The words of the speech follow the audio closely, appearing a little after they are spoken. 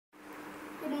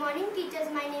Good morning teachers,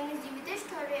 my name is Jivitesh.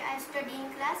 Thaware. I study in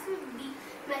class 5D.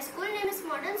 My school name is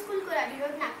Modern School, Koradi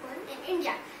Road, Nepal in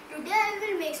India. Today I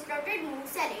will make sprouted moong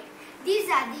salad. These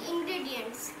are the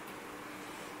ingredients.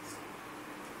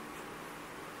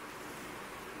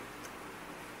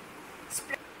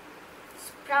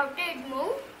 Sprouted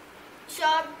moong,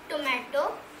 chopped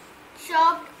tomato,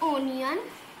 chopped onion,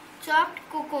 chopped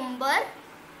cucumber,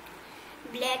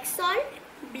 black salt,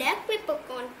 black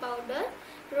peppercorn powder,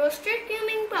 roasted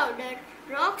cumin powder,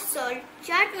 rock salt,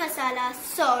 chaat masala,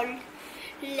 salt,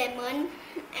 lemon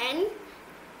and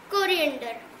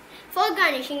coriander. For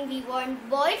garnishing we want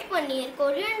boiled paneer,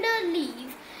 coriander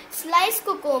leaf, sliced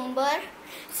cucumber,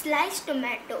 sliced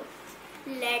tomato.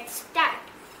 Let's start.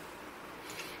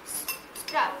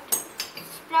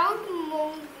 Sprout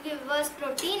moong give us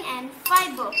protein and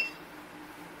fiber.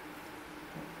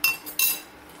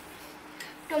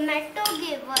 Tomato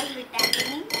give us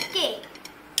vitamin K.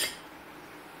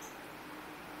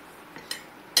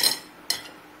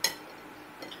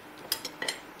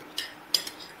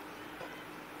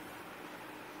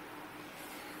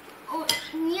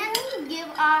 Onion give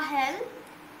our hair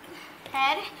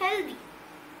healthy.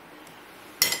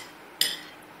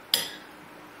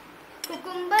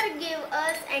 Cucumber give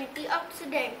us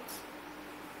antioxidants.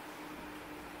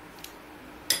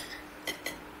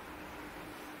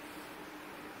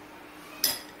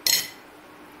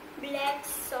 Black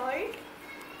salt,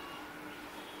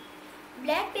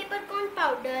 black peppercorn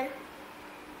powder,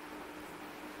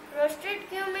 roasted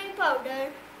cumin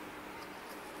powder,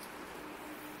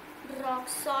 rock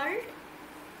salt,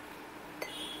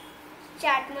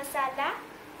 chaat masala,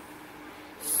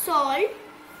 salt.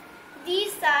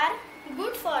 These are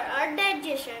good for our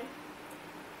digestion.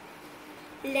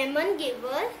 Lemon gives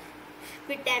us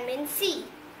vitamin C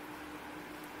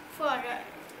for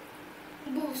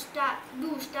boost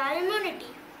our immunity.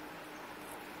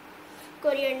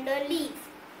 Coriander leaf,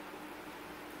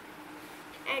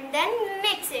 and then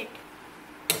mix it.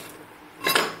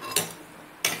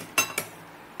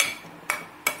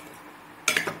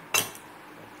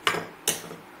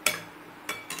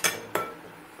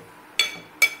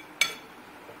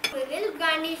 We will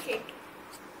garnish it.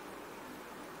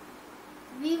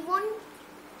 We want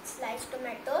sliced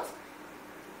tomatoes.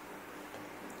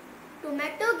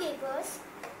 Tomato gives us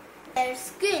their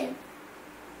skin.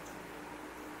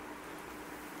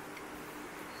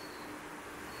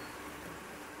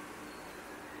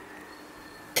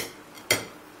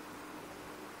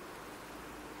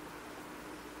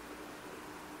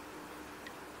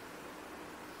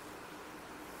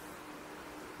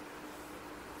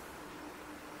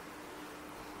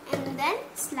 And then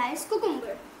slice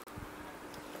cucumber.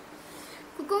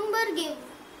 Cucumber gives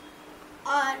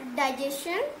our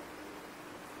digestion.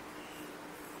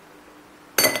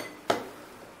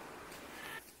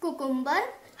 Cucumber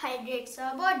hydrates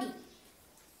our body.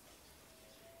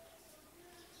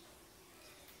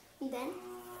 Then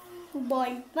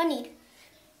boiled paneer.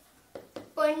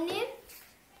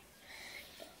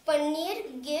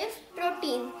 Paneer gives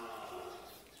protein.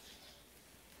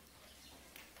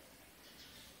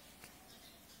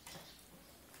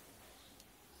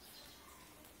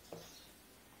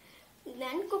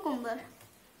 Then cucumber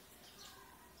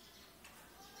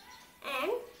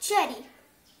and cherry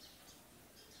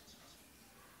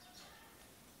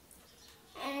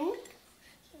and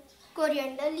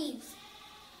coriander leaves.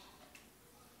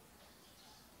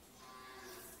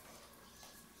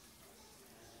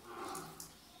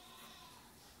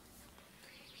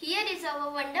 Here is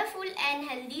our wonderful and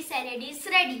healthy salad is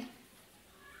ready.